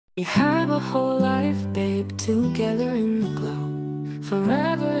We have a whole life, babe, together in the glow.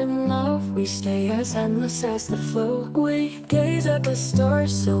 Forever in love, we stay as endless as the flow. We gaze at the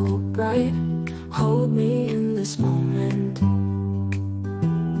stars so bright. Hold me in this moment.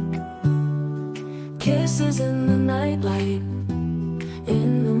 Kisses in the nightlight,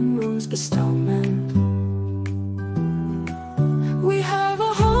 in the moon's bestowment. We have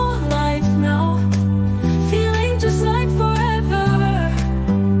a whole life now, feeling just like forever.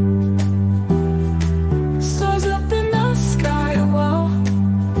 Stars up in the sky, wow,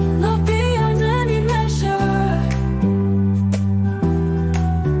 love beyond any measure.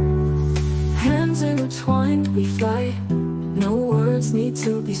 Hands intertwined, we fly, no words need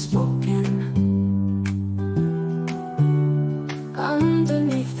to be spoken.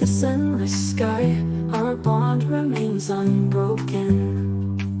 Underneath this endless sky, our bond remains unbroken.